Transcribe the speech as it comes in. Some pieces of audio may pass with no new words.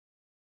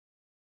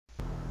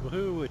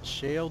Woohoo, it's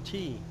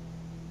Chalet.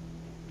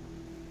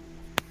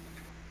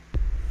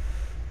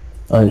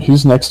 Alright,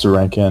 who's next to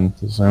rank in?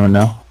 Does anyone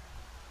know?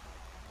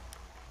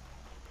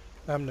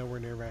 I'm nowhere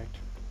near ranked.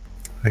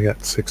 I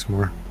got 6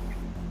 more.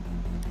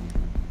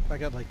 I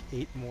got like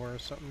 8 more or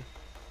something.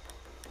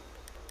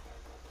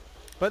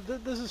 But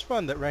this is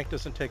fun that rank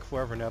doesn't take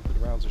forever now that the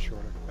rounds are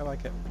shorter. I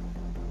like it.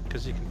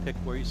 Because you can pick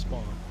where you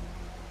spawn.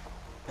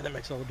 And that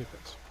makes all the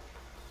difference.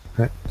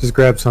 Alright, just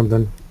grab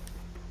something.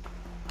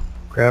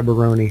 Grab a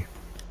Roni.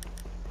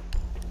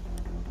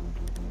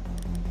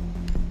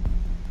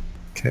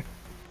 Okay.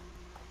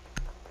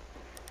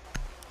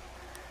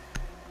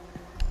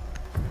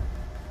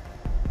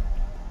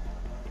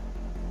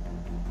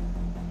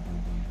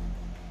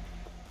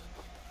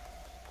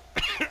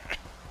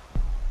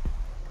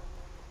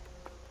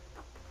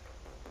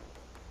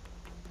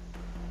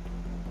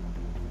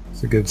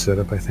 It's a good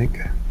setup, I think.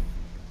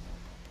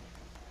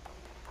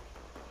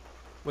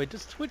 Wait,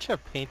 does Twitch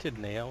have painted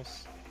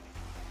nails?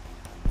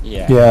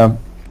 Yeah. Yeah,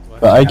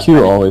 What? the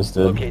IQ always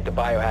did. Locate the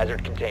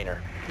biohazard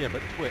container. Yeah,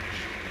 but Twitch.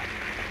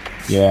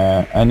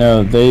 Yeah, I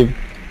know,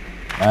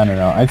 I don't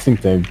know, I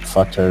think they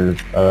fucked her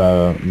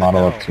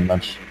model up too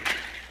much.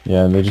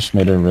 Yeah, they just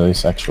made her really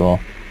sexual.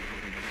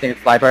 Think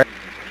it's Flyper?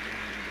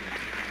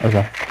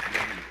 Okay.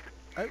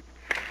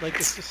 Like,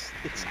 it's just,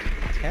 it's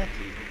tacky.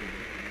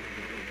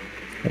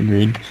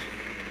 Agreed.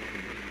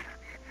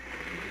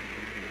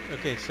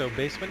 Okay, so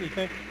basement, you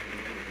think?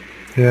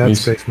 Yeah,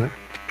 it's Nice. basement.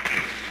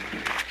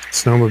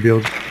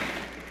 Snowmobile.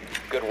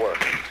 Good work.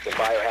 The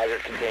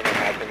biohazard container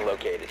has been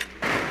located.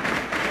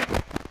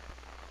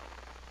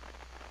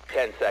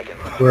 10 seconds.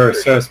 We're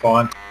so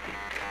spawn.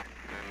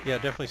 Yeah,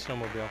 definitely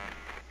snowmobile.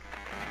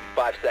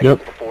 5 seconds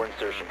Yep. before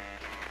insertion.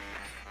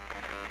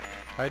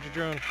 Hide your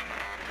drone.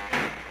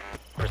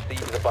 Proceed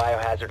to the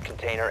biohazard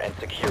container and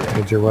secure it.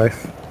 Did your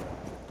wife?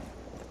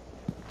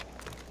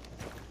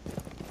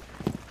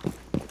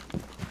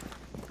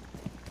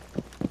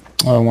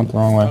 Oh, I went the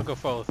wrong I'll way. go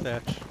follow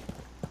Thatch.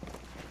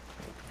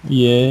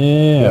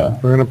 Yeah.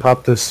 We're gonna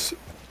pop this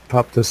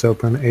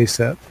open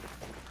ASAP.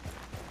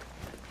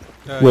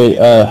 Wait,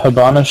 Habana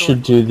Habana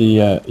should do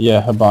the,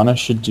 yeah, Habana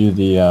should do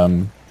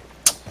the,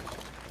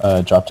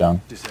 drop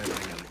down.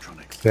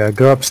 Yeah,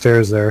 go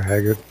upstairs there,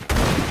 Haggard.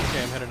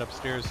 Okay, I'm headed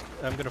upstairs.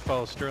 I'm gonna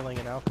follow Sterling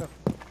and Alka.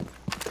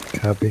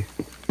 Copy.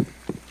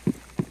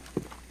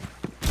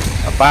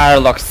 A bar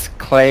looks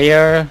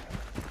clear.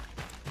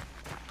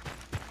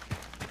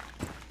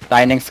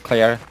 Dining's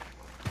clear.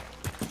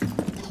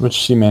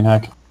 Which C-main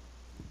hack?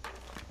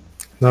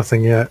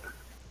 Nothing yet.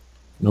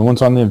 No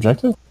one's on the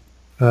objective?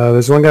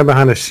 There's one guy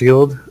behind a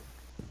shield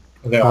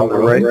Okay, on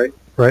the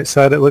right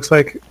side. It looks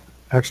like.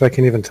 Actually, I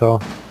can't even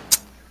tell.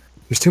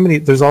 There's too many.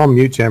 There's all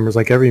mute jammers.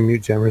 Like every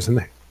mute jammer's in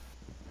there.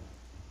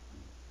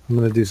 I'm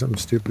gonna do something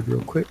stupid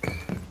real quick.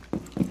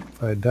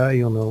 If I die,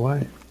 you'll know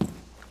why.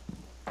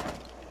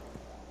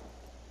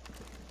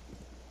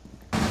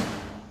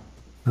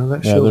 No,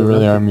 that Yeah, shield there is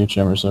really empty. are mute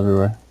jammers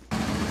everywhere.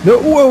 No,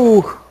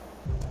 whoa!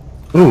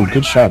 Ooh,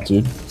 good shot,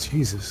 dude.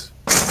 Jesus.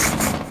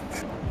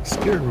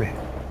 Scared me.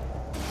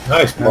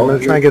 Nice, I'm gonna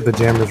try and get the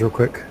jammers real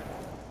quick.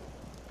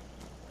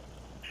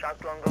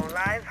 Shots long going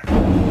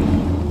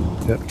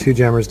live. Yep, 2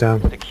 jammers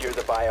down. Secure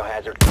the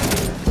biohazard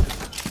container.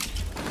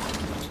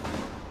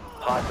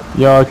 Hostage.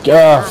 Yo,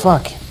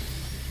 fuck.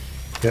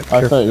 Yep,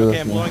 I thought you were Okay,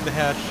 with I'm me. blowing the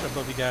hatch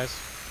above you guys.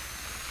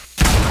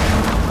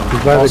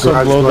 he's by the Also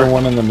garage blow door. the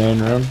one in the main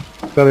room.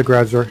 By the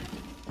garage door.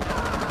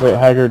 Wait,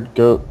 Haggard,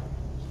 go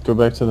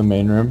back to the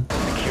main room.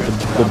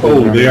 The big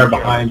Oh, room. they are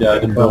behind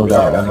And blow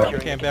that one. Securing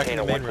Okay, I'm the back in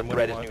the container main once room. the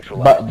What do threat you is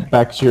want? neutralized.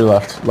 Back to your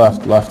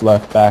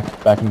left,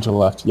 back into the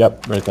left.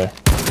 Yep, right there.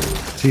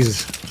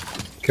 Jesus.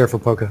 Careful,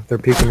 Poka. They're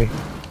peeking me.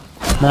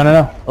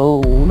 No.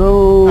 Oh,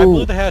 no. I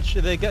blew the hatch.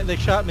 They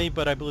shot me,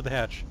 but I blew the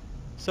hatch.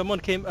 Someone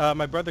came.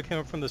 My brother came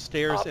up from the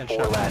stairs Op and 4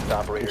 shot me last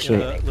operator in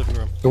standing. the living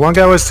room. The one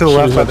guy was to the She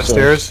left was by the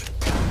upstairs. stairs.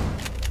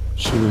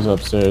 She was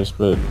upstairs,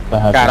 but the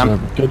hatch Got was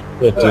him. open. Good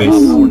hit, Op dude.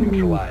 4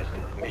 neutralized.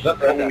 Mission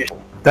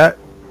successful. That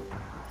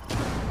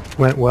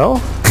went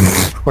well?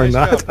 or Nice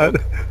not? job.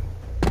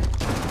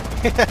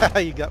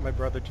 You got my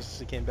brother just as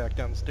he came back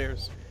down the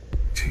stairs.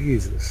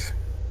 Jesus.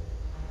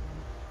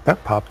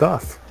 That popped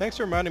off. Thanks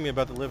for reminding me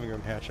about the living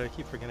room hatch. I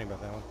keep forgetting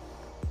about that one.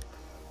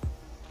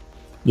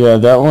 Yeah,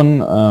 that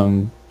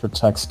one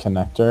protects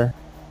connector.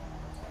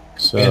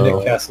 Bandit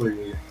So Castle.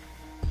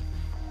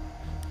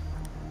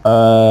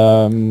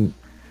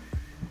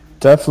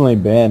 definitely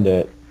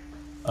bandit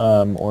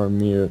or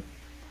mute.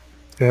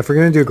 Yeah, if we're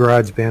gonna do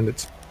garage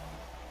bandits,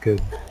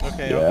 good.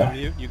 Okay, Yeah. I'll go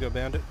mute. You go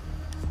bandit.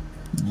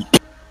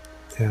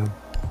 Yeah.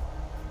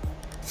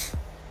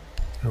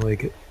 I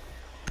like it.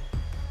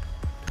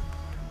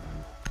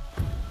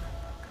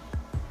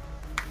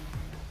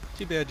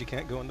 Too bad you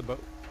can't go in the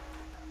boat.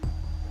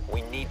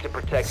 We need to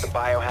protect the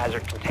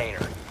biohazard container.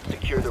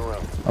 Secure the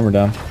room. Armor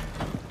down.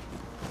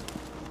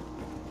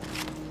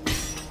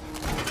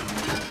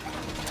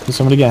 Can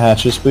somebody get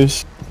hatches,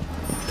 please?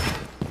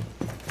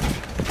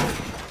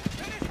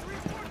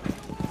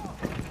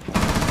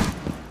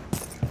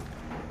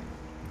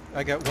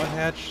 I got one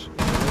hatch in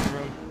the living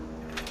room.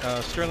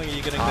 Sterling, are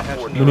you getting the Op hatch?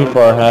 4 in We the need room?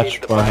 bar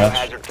hatch, the bar hatch.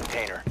 biohazard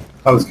container.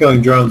 I was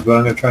killing drones, but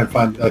I'm gonna try and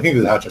find. I think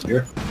there's a hatch up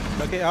here.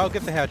 Okay, I'll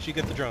get the hatch. You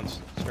get the drones,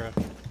 Sterling.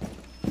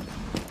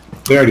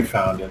 They already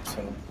found it.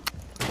 So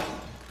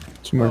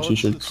 2 more It's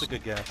t-shirts. a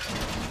good guess.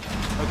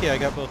 Okay, I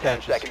got both 10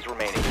 hatches. seconds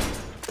remaining.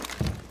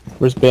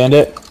 Where's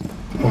Bandit?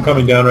 I'm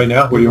coming down right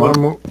now. What do you want?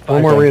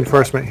 One more Okay.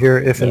 reinforcement here,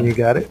 if and Yeah. you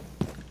got it.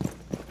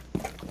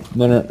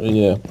 No, no,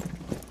 yeah.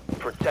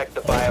 Protect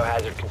the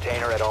biohazard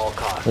container at all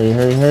costs. Hurry,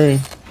 hurry, hurry.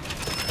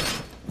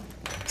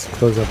 Let's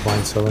close up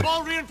line cellar.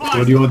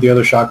 What do you want the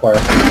other shock wire?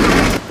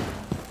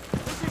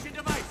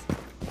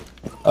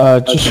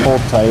 Just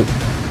hold tight.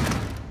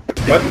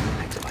 What?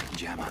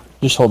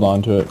 Just hold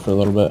on to it for a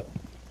little bit.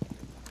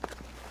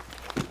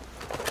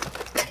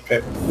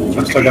 Okay.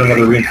 I'm still got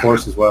another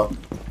reinforce as well.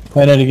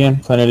 Plant it again,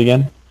 plant it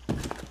again.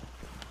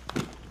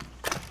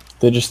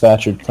 They just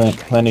thatchered.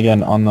 Plant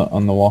again on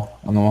the wall.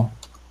 On the wall.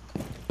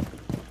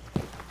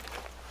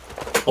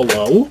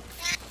 Hello?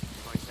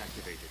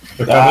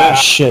 They're Ah, coming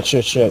shit.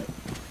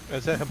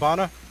 Is that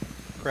Hibana?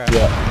 Crap.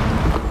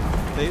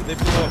 Yeah. They blew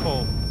a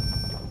hole.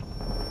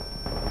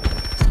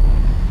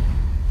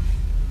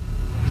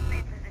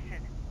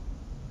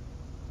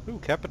 Ooh,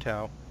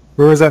 Capitao.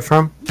 Where was that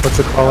from? What's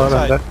the call out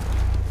on Outside.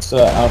 that? It's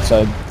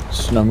outside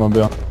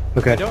snowmobile.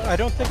 Okay. I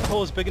don't think the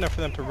hole is big enough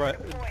for them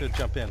to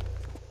jump in.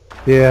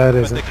 Yeah, it But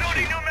isn't. they can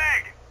shoot.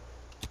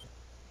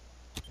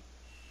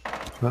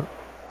 Oh,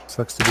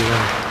 sucks to be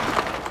them.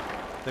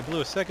 They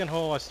blew a second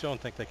hole. I still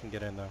don't think they can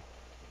get in though.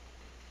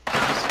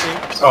 Just stay-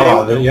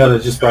 Oh, yeah, they're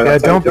just right Yeah,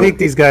 outside. don't peek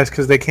these guys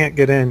because they can't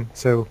get in.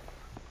 So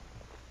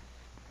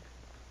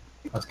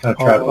I was kind of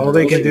trapped. all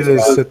they can do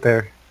is sit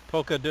there.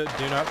 Polka, do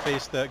not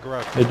face that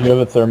garage. They do have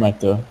a thermite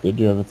though. They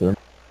do have a thermite.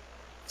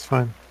 It's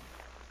fine.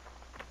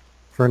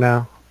 For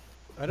now.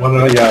 I One don't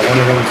of think- yeah, one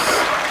of them's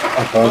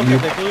above Polka, you.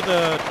 they blew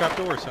the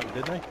trapdoor or something,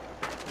 didn't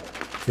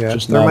they? Yeah,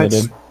 Just now they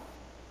thermite's did.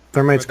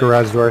 thermite's Or they-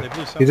 garage door. they blew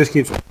He something. just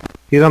keeps.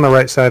 He's on the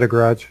right side of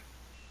garage.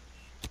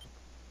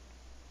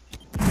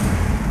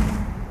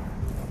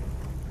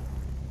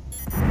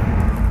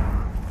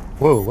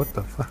 Whoa! What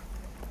the fuck?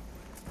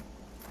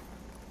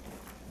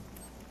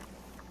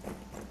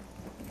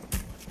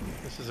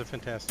 This is a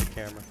fantastic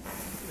camera.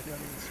 I don't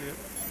even see it.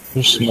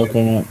 They're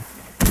smoking it.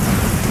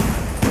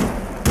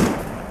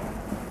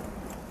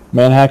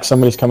 Manhack,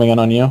 somebody's coming in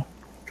on you.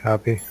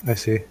 Copy. I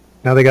see.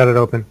 Now they got it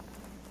open.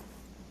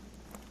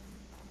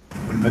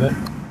 1 minute.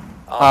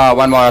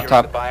 One more up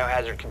Secure top. the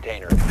biohazard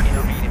container.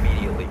 Intervene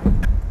immediately.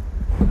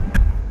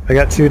 I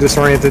got 2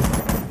 disoriented,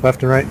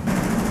 left and right.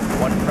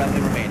 1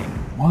 friendly remaining.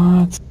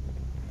 What?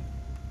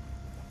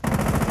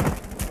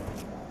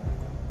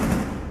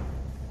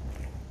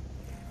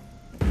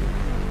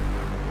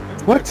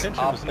 What? Their intention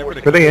Op was never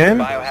to 4 Were they come in?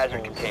 those Biohazard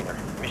holes. container.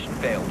 Mission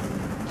failed.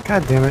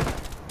 God damn it!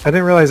 I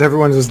didn't realize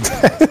everyone was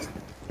dead.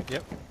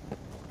 Yep.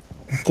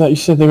 I thought you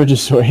said they were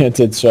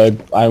disoriented, so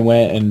I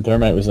went and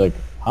thermite was like,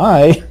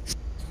 "Hi." I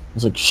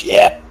was like,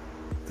 "Shit."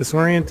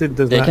 Disoriented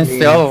does They not can mean.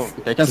 still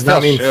does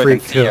not mean shoot free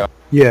and see you. kill.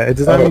 Yeah, it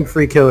does not Oh. mean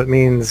free kill. It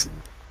means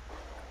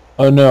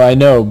Oh no, I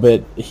know,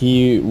 but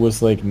he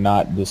was like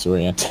not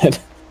disoriented. it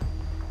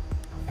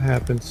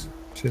happens.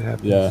 Shit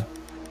happens. Yeah.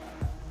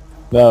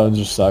 No, it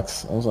just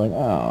sucks. I was like,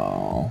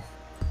 oh.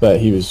 But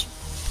he was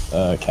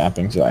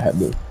camping, so I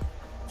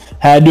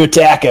had to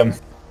attack him.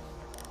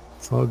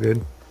 It's all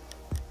good.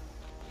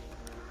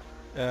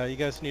 You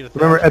guys need a.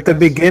 Remember, thatch, at the guys.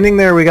 beginning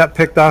there, we got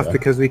picked off Yeah.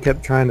 because we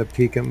kept trying to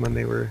peek them when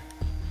they were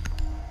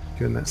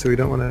doing that. So we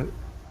don't want to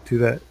do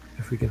that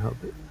if we can help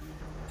it.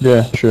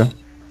 Yeah, true.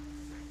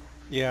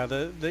 Yeah,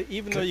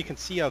 even though you can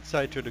see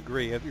outside to a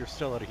degree, you're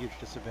still at a huge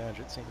disadvantage.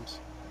 It seems.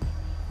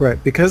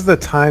 Right, because the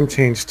time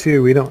changed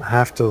too. We don't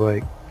have to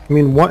like. I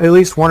mean, at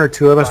least 1 or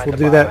 2 of us Find will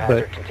the do that,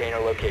 but biohazard container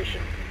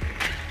location.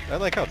 I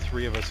like how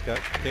 3 of us got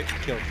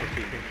killed for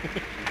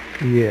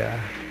peeking. yeah,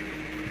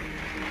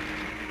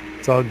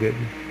 it's all good.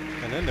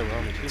 And then there were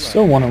only 2 left.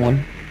 Still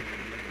 1-on-1.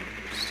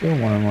 Still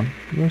 1-on-1.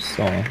 We're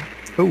solid.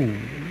 Oh,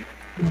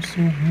 We're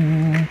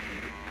still-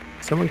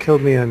 someone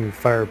killed me in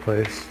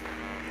fireplace.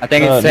 I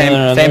think it's same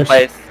no, same there's-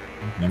 place.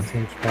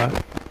 Same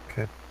spot.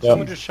 Okay.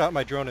 Someone just shot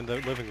my drone in the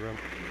living room.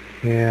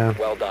 Yeah.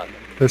 Well done.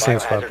 The same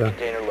spot Biohazard though.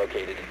 container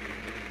located.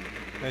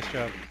 Nice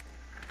job.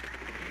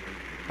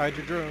 Hide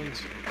your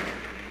drones.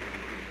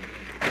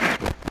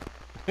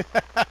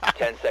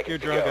 10 seconds Your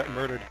to drone go. got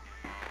murdered.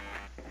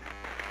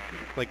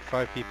 Like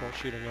 5 people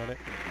shooting on it.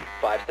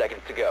 5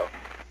 seconds to go.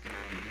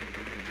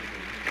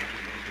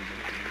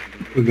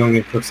 We're going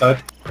in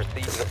cliffside.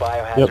 Proceed to the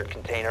biohazard Yep.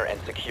 container and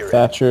secure it.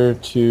 Thatcher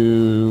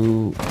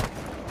to...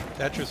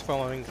 Thatcher's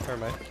following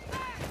thermite.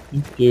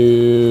 Thank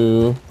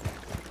you.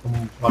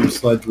 On a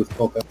sledge with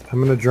Polka. I'm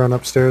gonna drone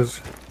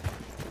upstairs.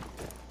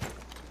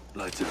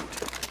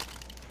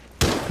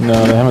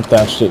 No, they haven't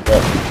thatched it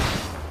yet.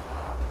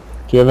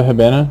 Do you have a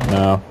Habana?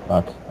 No.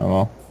 Fuck. Oh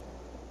well.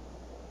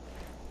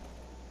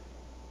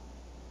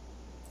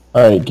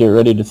 Alright, get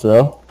ready to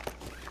throw.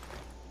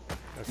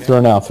 Okay. Throw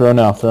now, throw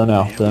now, throw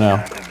now, throw now.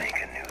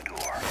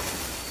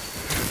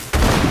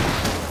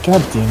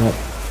 God damn it.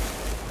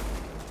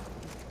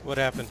 What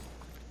happened?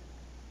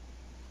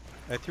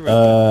 I threw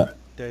it.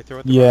 Did I throw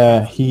it?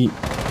 Yeah,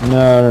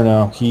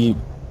 no. He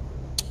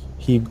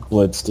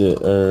blitzed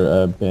it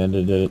or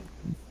banded it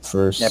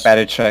first. Yeah,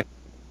 battery check.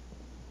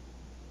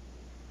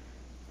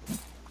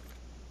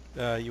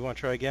 You want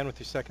to try again with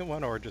your second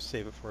one, or just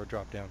save it for a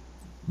drop down?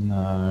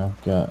 No,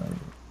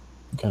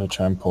 gotta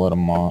try and pull it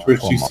off.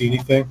 Twitch, do you see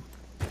anything?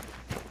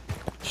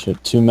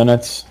 Shit, 2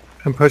 minutes.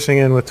 I'm pushing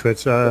in with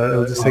Twitch.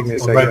 It'll just take me a I'm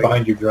second. right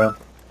behind you, drone.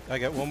 I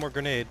got one more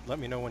grenade. Let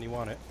me know when you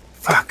want it.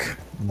 Fuck.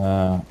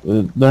 Nah,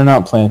 they're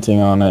not planting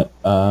on it.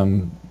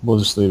 We'll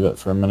just leave it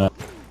for a minute.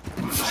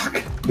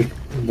 Fuck.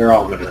 They're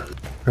all gonna.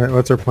 Alright,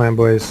 what's our plan,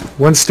 boys?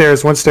 One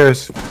stairs.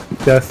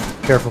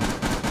 Death, careful.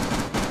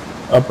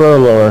 Upper or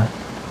lower?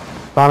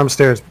 Bottom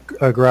stairs,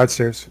 garage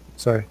stairs.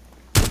 Sorry.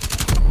 They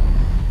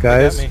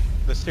Guys? got me.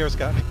 The stairs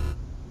got me.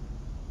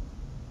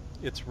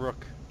 It's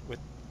Rook with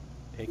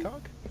ACOG?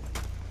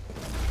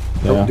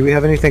 Yeah. Do we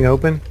have anything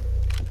open?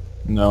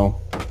 No.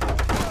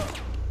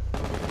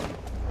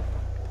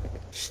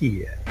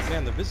 Shit.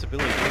 Man, the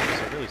visibility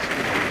changes are really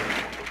screwed.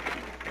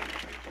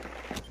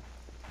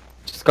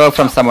 Just go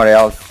from somewhere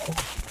else.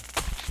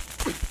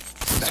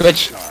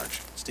 Switch.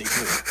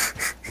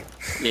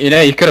 You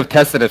know, you could have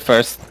tested it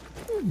first.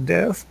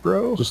 Death,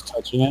 bro. Just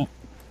touching it?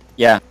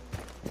 Yeah.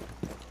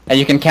 And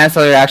you can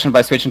cancel your action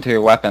by switching to your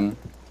weapon.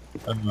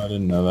 Oh, I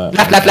didn't know that.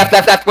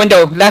 Left,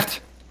 window,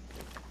 left!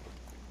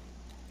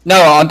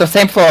 No, on the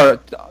same floor,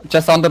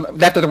 just on the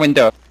left of the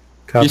window.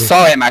 Copy. You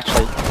saw him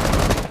actually.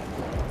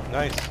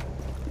 Nice.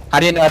 How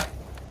do you know?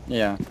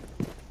 Yeah.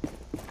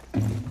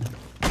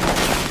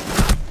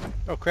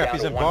 Oh crap, Down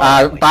he's to in one.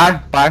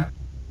 bar. Bar.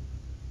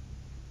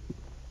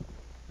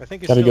 I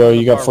think he's Gotta still go, in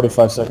the you got bar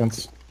 45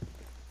 seconds.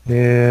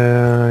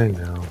 Yeah, I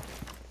know. room.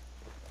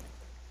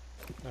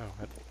 No,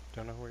 I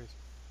don't know where he's...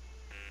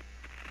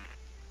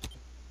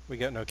 We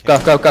got no Go,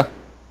 camera. go, go.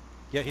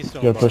 Yeah, he's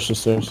still You in gotta bar. push the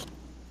stairs.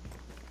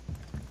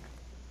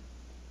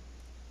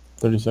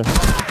 30 seconds.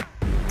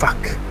 Fuck.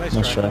 Nice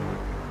Nice try. try.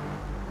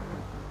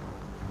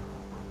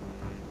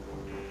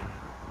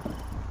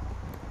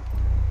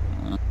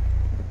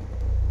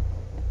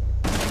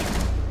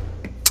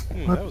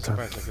 That What was the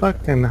surprisingly good try.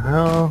 fucking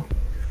hell?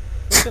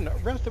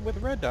 With a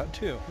red dot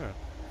too.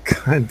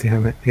 Huh. God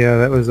damn it. Yeah,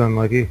 that was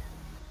unlucky.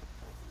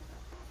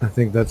 I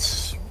think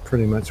that's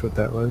pretty much what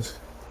that was.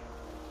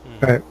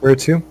 Alright, where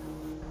to?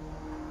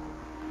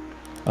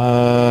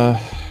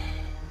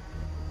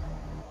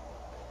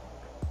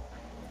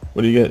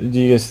 What do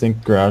you guys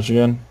think garage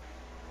again?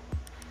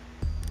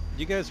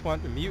 You guys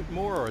want to mute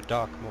more or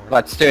dock more?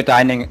 Let's do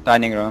dining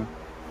room.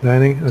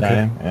 Dining? Okay.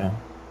 Dang,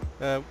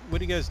 yeah. What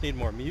do you guys need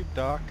more? Mute,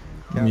 dock,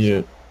 castle?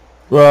 Mute.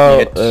 Well,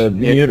 Mute.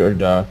 mute or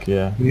dock,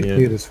 yeah.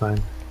 Mute is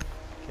fine.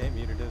 Okay,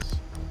 mute it is.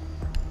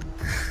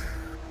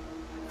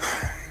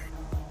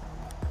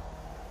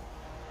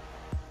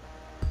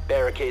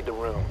 Barricade the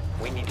room.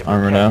 We need to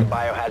Armor protect now. the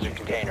biohazard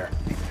container.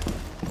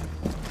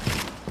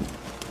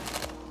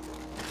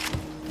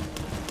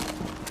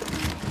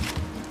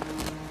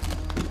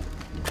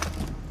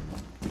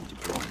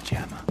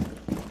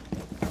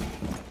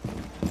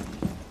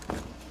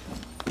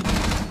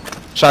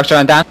 Shark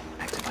drone down.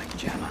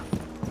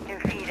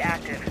 Infeed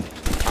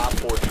active. Op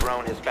 4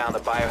 drone has found the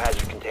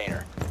biohazard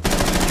container.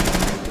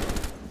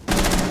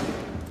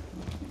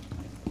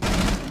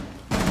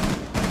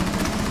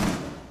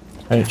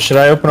 Hey, should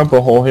I open up a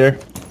hole here?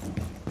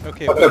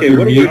 Okay, Okay,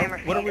 what are you?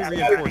 what are we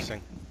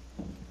reinforcing?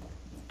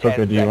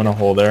 Coco, do you want a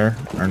hole there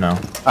or no?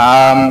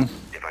 Device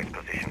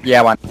position.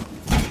 Yeah, one.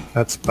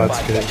 That's good.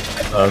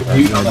 Okay.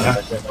 Mute on that.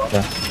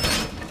 Okay.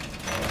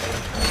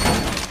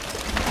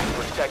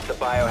 Protect the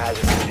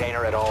biohazard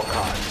container at all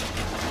costs.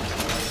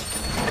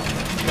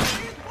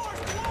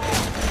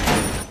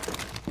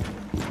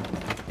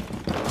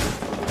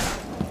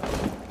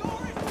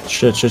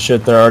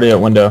 Shit, they're already at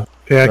window.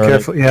 Yeah, Alright.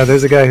 careful. Yeah,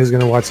 there's a guy who's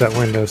gonna watch that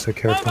window, so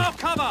careful.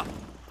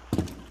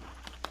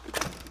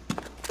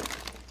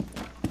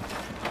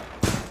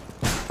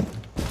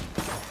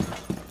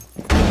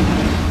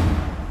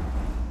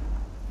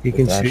 He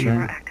can shoot you.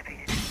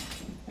 Activated.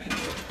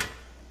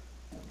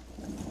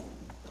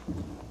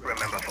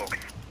 Remember, folks.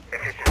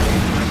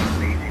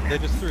 Efficiency. They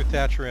just threw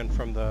Thatcher in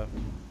from the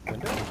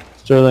window.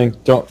 Sterling,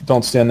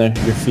 don't stand there.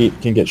 Your feet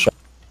can get shot.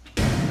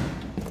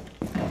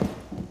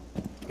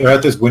 They're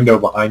at this window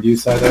behind you,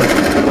 side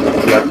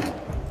there. Yep.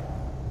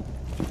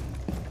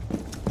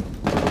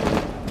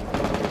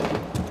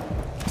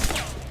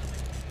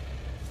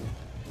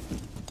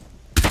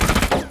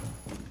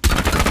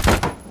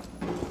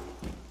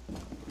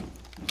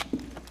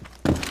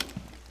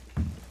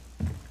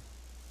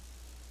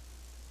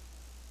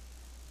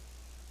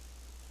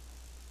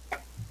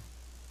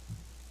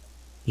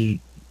 You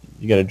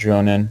got a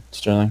drone in,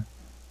 Sterling.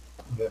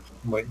 Yep.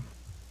 Wait.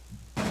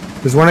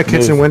 There's one at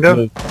kitchen Move, window.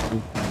 move.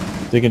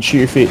 They can shoot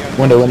your feet.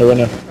 Window.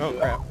 Oh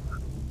crap.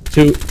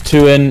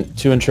 Two in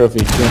trophy.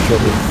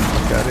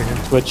 Got it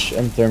here. Twitch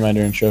and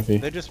Thermiter and trophy.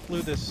 They just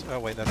flew this. Oh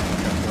wait, that's not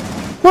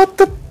What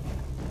the?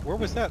 Where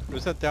was that?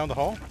 Was that down the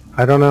hall?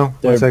 I don't know.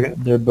 One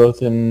second. They're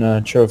both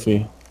in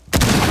trophy.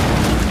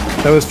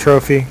 That was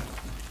trophy.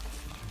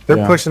 They're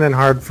Yeah. pushing in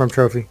hard from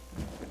trophy.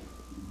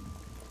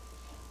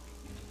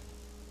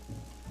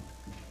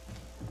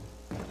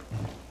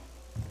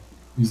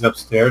 He's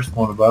upstairs,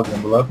 one above,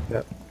 one below.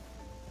 Yep.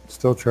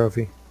 Still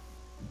trophy.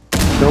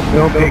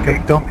 Don't peek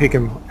him. Don't peek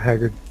him,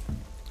 Haggard.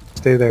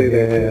 Stay there. Yeah,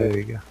 there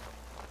you go.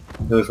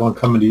 There's one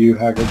coming to you,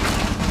 Haggard.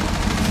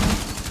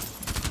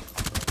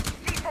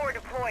 C4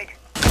 deployed.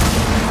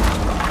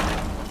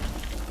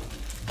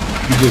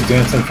 You just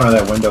danced in front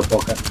of that window,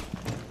 Polka.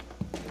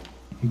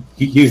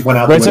 He just went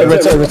out Right the side, window.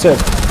 right side, right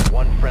side.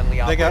 One friendly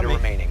They got operator me.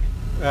 remaining.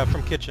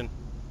 From kitchen.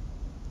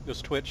 It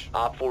was Twitch.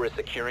 Op 4 is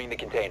securing the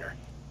container.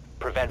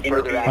 Prevent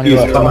Intervene. further On access. your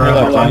He's left, coming on your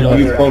left, on your around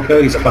you, left.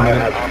 Polka. He's coming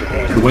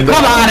out the window.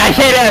 Come on, I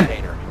hit him!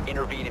 Container.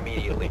 Intervene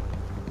immediately.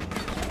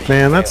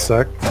 Man, that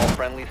sucked. All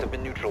friendlies have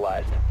been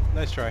neutralized.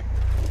 Nice try.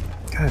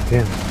 God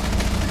damn.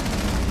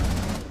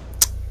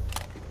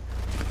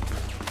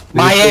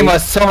 My aim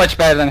was so much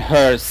better than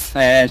hers,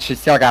 and she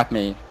still got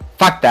me.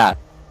 Fuck that.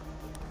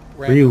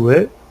 Were you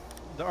lit?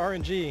 The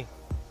RNG.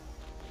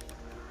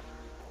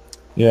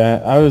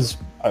 Yeah, I was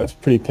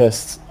pretty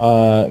pissed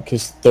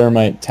because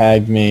Thermite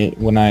tagged me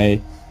when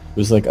I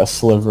was like a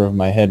sliver of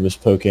my head was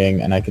poking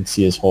and I could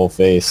see his whole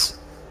face.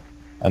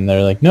 And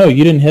they're like, no,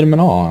 you didn't hit him at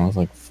all. And I was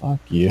like, fuck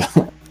you.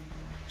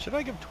 Should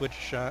I give Twitch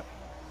a shot?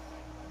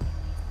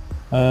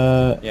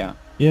 Yeah.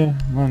 Yeah,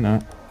 why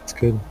not? It's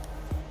good.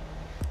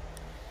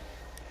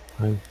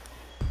 Fine.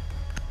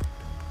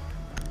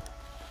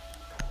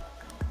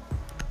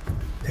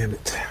 Damn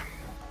it.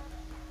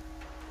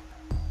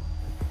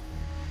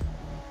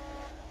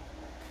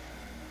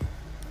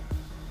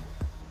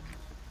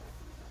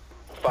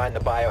 Find the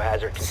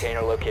biohazard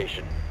container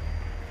location.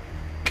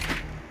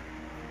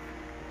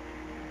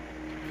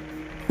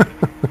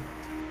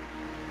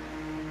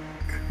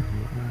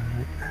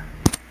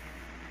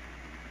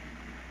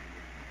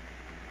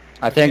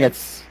 I think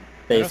it's I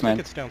don't think basement.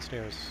 it's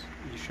downstairs.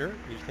 You sure?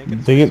 You think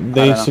it's They basement? I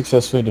they don't know.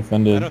 successfully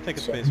defended. I don't think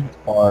it's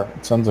basement. Bar.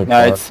 It sounds like No,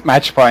 bar. it's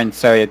match point,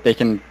 so they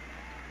can...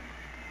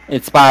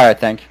 It's bar, I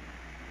think.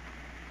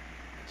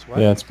 It's what?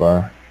 Yeah, it's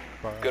bar.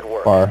 Bar. Good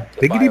work. Bar.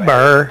 The Biggity biohazard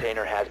bar.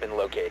 container has been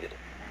located.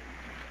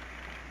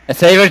 And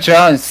Saver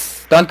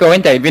Jones, don't go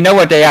in there. If you know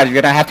where they are, you're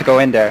gonna have to go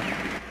in there.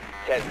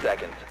 10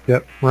 seconds.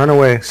 Yep. Run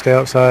away. Stay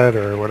outside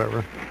or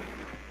whatever.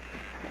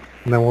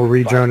 And then we'll 5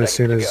 re-drone as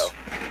seconds soon to as...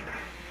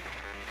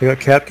 We got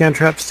Capcan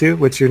traps too,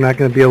 which you're not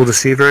going to be able to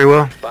see very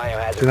well. go.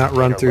 Biohazard Do not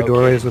run container through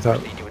doorways located. without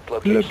Proceed to its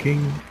location.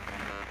 looking.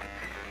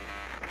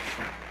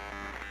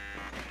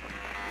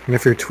 And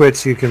if you're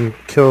Twitch, you can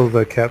kill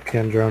the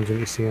Capcan drones when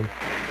you see them.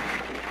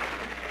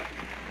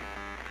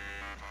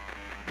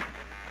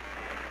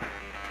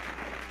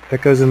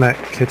 That goes in that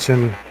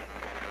kitchen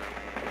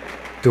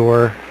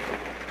door.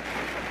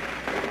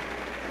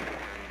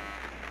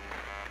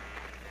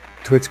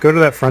 Twitch, go to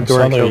that front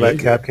door and saw kill there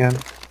that you-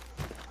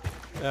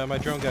 Capcan. My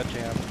drone got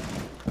jammed.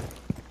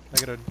 I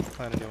gotta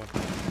plan a new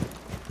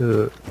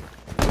one.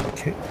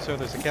 Okay. So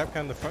there's a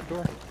Capcom in the front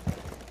door?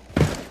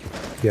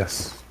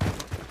 Yes.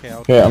 Okay, I'll...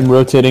 Okay, I'm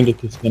rotating to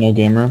Casino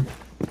Game Room.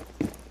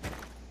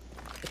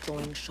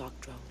 Deploying shock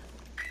drone.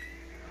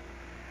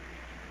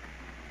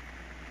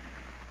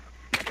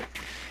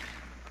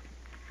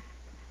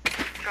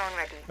 Drone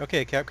ready.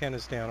 Okay, Capcan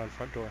is down on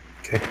front door.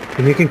 Okay.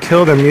 And you can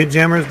kill the mute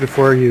jammers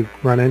before you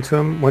run into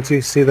them. Once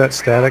you see that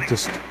static,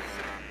 just...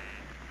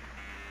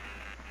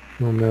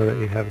 You'll know that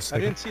you have a I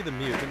second. didn't see the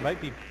mute. It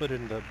might be put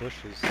in the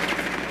bushes.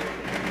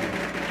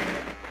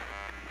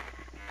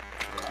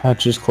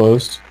 Hatch is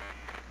closed.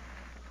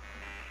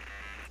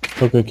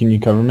 Okay, can you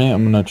cover me?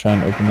 I'm gonna try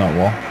and open that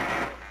wall.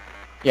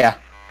 Yeah.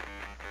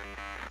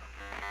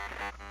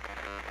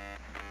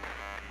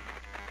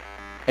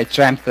 It's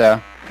jammed though.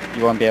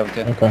 You won't be able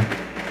to. Okay.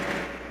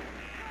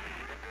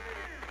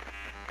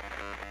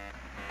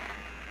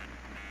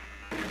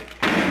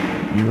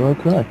 You are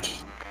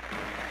correct.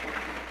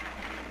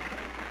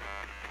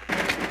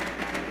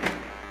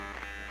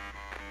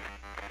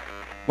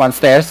 One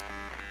stairs.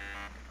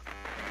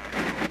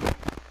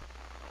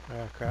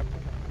 Crap.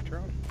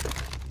 Drone.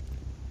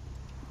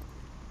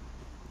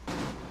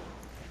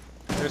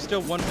 There's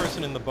still one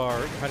person in the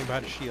bar hiding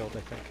behind a shield, I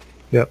think.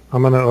 Yep,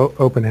 I'm gonna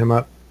open him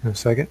up in a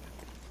second.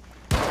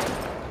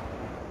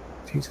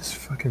 Jesus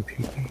fucking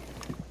pee-pee.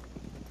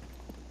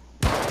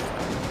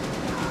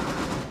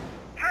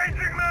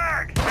 Changing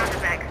mag! Out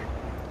of mag.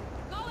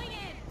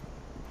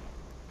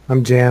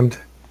 I'm jammed.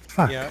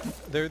 Fuck. Yeah,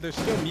 there's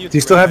still mutes. Do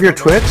you still around. have your I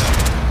don't know- Twitch?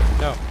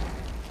 No.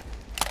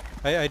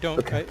 I don't.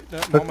 Okay.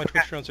 All my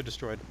Twitch drones are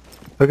destroyed.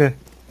 Okay.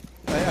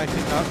 I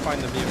could not find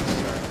the mutes.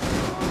 Sorry.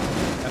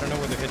 I don't know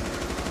where they're hidden.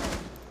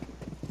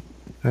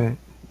 Alright.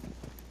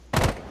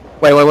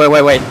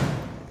 Wait.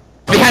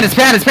 Behind us,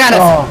 behind us, behind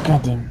us! Oh,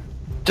 goddamn.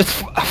 Just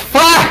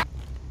fuck!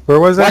 Where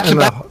was that? Watch In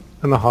your the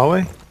in the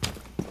hallway?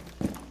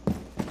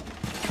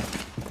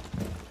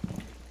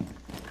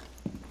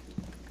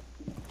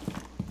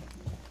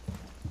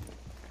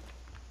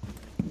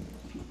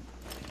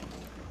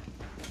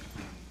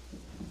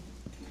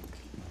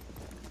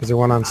 Is there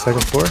one on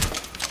second floor?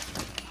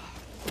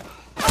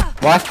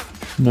 What?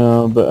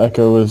 No, but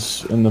Echo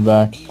was in the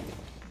back.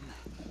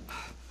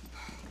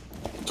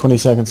 20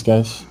 seconds,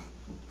 guys.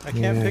 I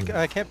can't Yeah. pick.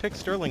 I can't pick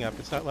Sterling up.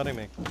 It's not letting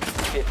me.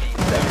 15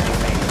 seconds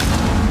remaining.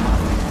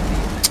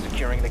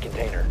 securing the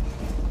container.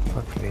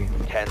 Fuck me.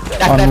 10 Left,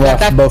 seconds. On left,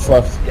 left, left. both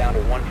left. Down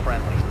to one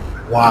friendly.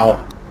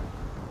 Wow.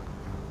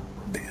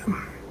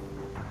 Damn.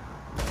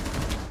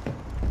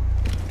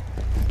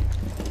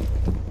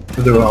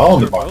 So they were all in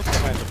They're the bar. both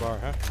behind the bar,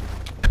 huh?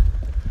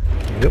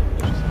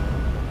 Yep.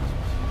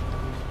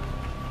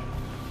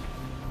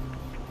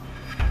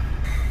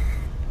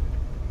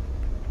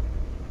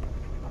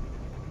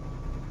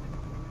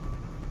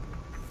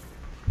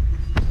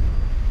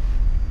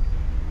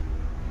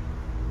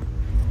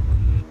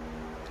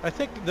 I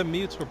think the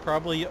mutes were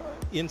probably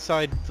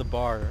inside the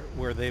bar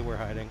where they were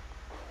hiding.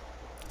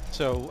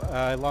 So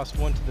I lost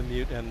one to the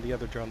mute and the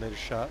other drone they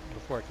just shot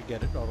before I could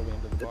get it all the way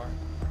into the bar.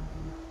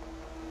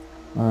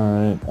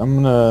 Alright, I'm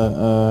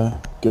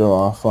gonna go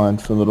offline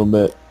for a little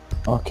bit.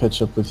 I'll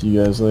catch up with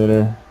you guys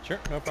later. Sure,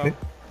 no problem.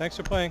 Thanks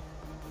for playing.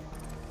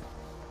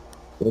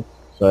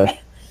 Sorry.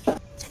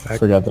 Back.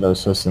 Forgot that I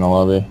was hosting the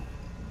lobby.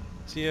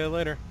 See you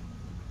later.